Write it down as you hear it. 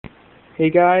Hey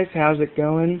guys, how's it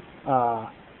going?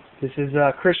 This is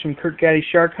Chris from Kirk Gaddy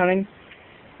Shark Hunting,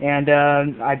 and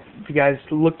if you guys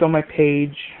looked on my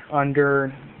page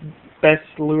under Best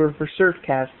Lure for Surf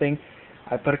Casting,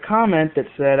 I put a comment that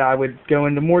said I would go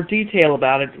into more detail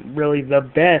about it, really the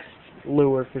best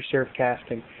lure for surf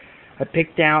casting. I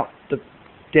picked out the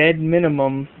dead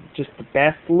minimum, just the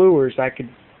best lures I could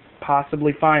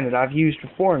possibly find that I've used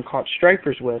before and caught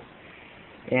stripers with.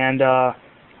 And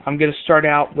I'm going to start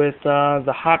out with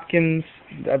the Hopkins.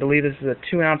 I believe this is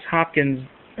a 2-ounce Hopkins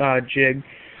jig,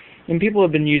 and people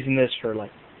have been using this for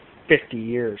like 50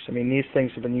 years. I mean, these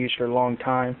things have been used for a long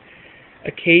time.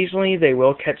 Occasionally, they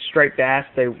will catch striped bass.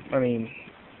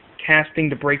 Casting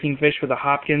to breaking fish with a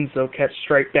Hopkins, they'll catch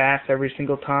striped bass every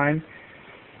single time.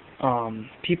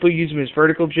 People use them as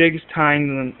vertical jigs, tying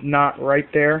the knot right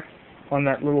there on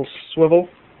that little swivel.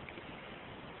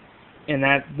 And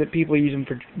that people use them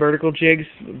for vertical jigs.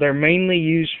 They're mainly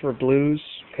used for blues,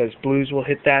 because blues will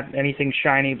hit that. Anything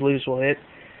shiny, blues will hit.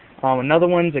 Another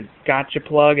one's a gotcha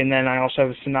plug, and then I also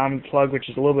have a Tsunami plug, which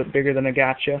is a little bit bigger than a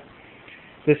gotcha.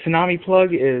 The Tsunami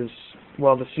plug is,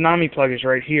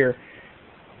 right here,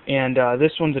 and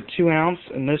this one's a 2-ounce,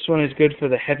 and this one is good for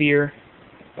the heavier.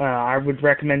 I would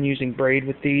recommend using braid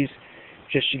with these,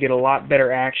 just to get a lot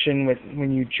better action with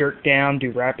when you jerk down,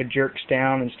 do rapid jerks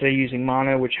down instead of using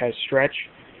mono, which has stretch.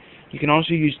 You can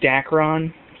also use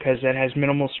Dacron, because that has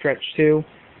minimal stretch too.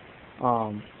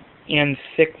 And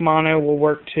thick mono will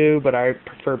work too, but I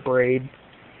prefer braid.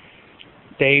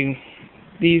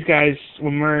 These guys,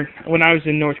 when I was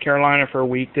in North Carolina for a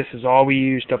week, this is all we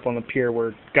used up on the pier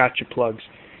were gotcha plugs.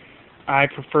 I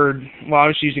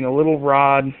was using a little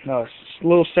rod, a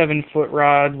little 7-foot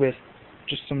rod with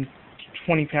just some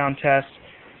 20-pound test,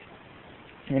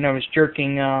 and I was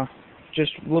jerking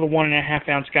just little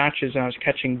 1.5-ounce gotchas, and I was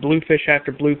catching bluefish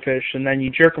after bluefish, and then you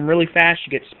jerk them really fast,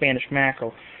 you get Spanish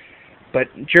mackerel. But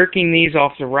jerking these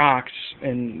off the rocks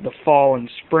in the fall and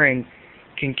spring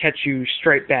can catch you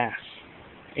striped bass.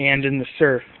 And in the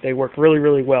surf, they work really,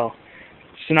 really well.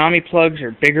 Tsunami plugs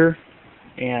are bigger,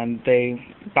 and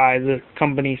by the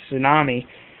company Tsunami,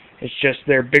 it's just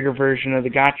their bigger version of the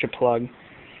gotcha plug,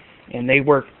 and they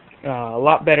work a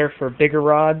lot better for bigger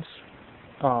rods.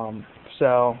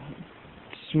 So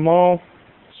small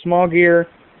gear,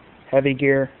 heavy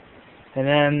gear, and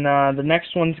then the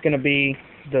next one's going to be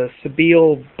the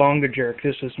Sebile Bonga Jerk.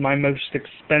 This is my most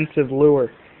expensive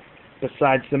lure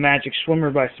besides the Magic Swimmer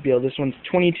by Sebile. This one's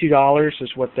 $22 is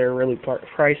what they're really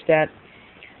priced at.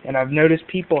 And I've noticed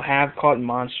people have caught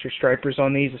monster stripers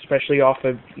on these, especially off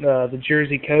of the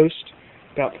Jersey coast,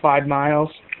 about 5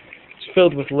 miles. It's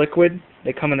filled with liquid.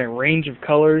 They come in a range of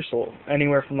colors, so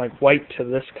anywhere from like white to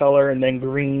this color, and then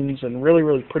greens, and really,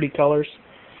 really pretty colors.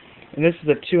 And this is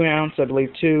a 2-ounce, I believe,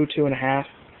 2.5.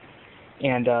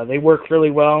 And they work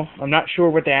really well. I'm not sure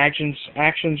what the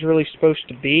action's really supposed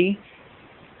to be.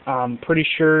 I'm pretty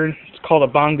sure it's called a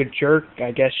bonga jerk.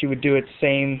 I guess you would do it the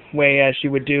same way as you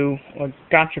would do a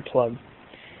gotcha plug.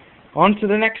 On to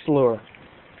the next lure.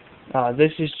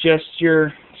 This is just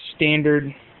your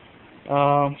standard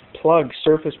plug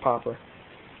surface popper,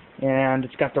 and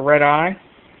it's got the red eye.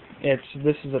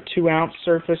 This is a 2-ounce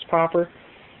surface popper.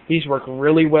 These work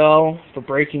really well for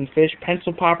breaking fish.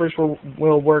 Pencil poppers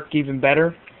will work even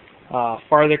better.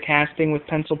 Farther casting with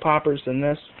pencil poppers than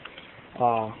this.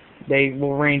 They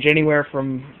will range anywhere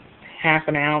from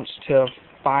 1/2 ounce to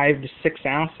 5 to 6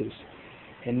 ounces.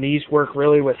 And these work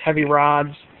really with heavy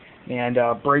rods and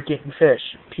breaking fish.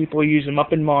 People use them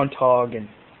up in Montauk and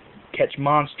catch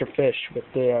monster fish with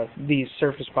these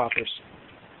surface poppers.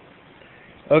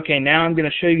 Okay, now I'm going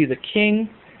to show you the king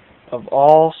of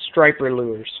all striper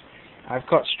lures. I've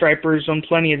caught stripers on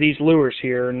plenty of these lures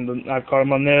here, and I've caught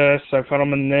them on this, I've caught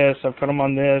them on this, I've caught them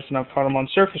on this, and I've caught them on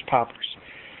surface poppers.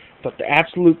 But the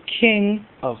absolute king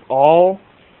of all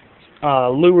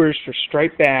lures for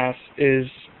striped bass is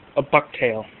a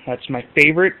bucktail. That's my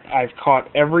favorite. I've caught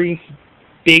every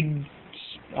big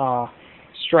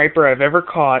striper I've ever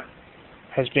caught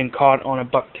has been caught on a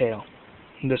bucktail.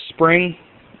 In the spring,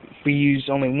 we use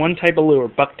only one type of lure,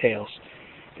 bucktails.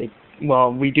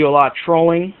 We do a lot of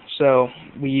trolling, so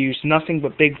we use nothing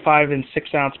but big 5- and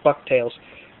 6-ounce bucktails.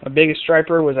 My biggest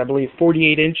striper was, I believe,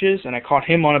 48 inches, and I caught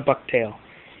him on a bucktail.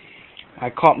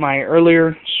 I caught my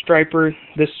earlier striper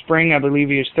this spring, I believe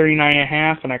he was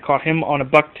 39.5, and I caught him on a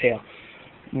bucktail.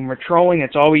 When we're trolling,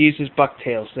 that's all we use is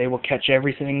bucktails. They will catch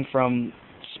everything from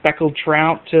speckled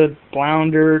trout to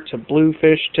flounder to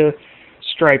bluefish to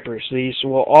stripers. These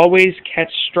will always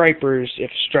catch stripers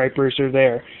if stripers are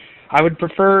there. I would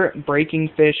prefer breaking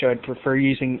fish. I would prefer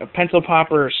using a pencil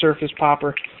popper or surface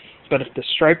popper. But if the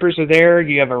stripers are there,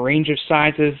 you have a range of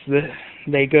sizes.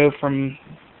 They go from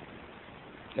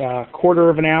a quarter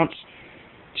of an ounce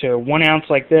to 1 ounce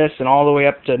like this, and all the way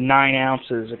up to 9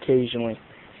 ounces occasionally.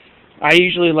 I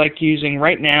usually like using,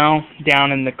 right now,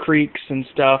 down in the creeks and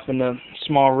stuff, in the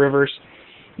small rivers,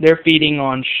 they're feeding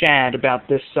on shad about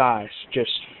this size,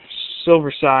 just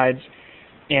silver sides.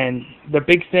 And the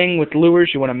big thing with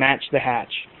lures, you want to match the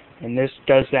hatch, and this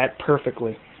does that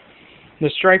perfectly.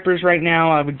 The stripers right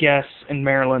now, I would guess, in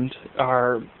Maryland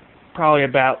are probably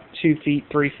about 2 feet,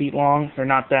 3 feet long. They're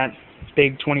not that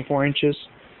big, 24 inches.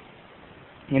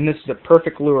 And this is a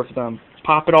perfect lure for them.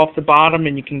 Pop it off the bottom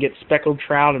and you can get speckled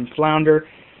trout and flounder.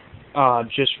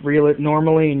 Just reel it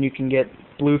normally and you can get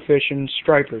bluefish and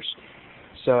stripers.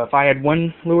 So if I had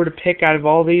one lure to pick out of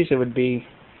all these, it would be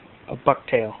a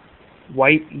bucktail.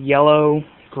 White, yellow,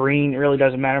 green, it really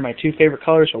doesn't matter. My two favorite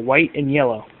colors are white and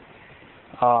yellow.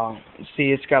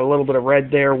 See, it's got a little bit of red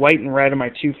there. White and red are my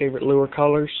two favorite lure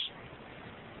colors.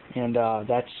 And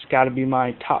that's got to be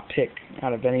my top pick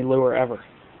out of any lure ever.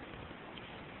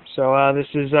 So this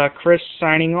is Chris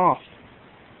signing off.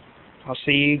 I'll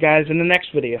see you guys in the next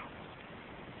video.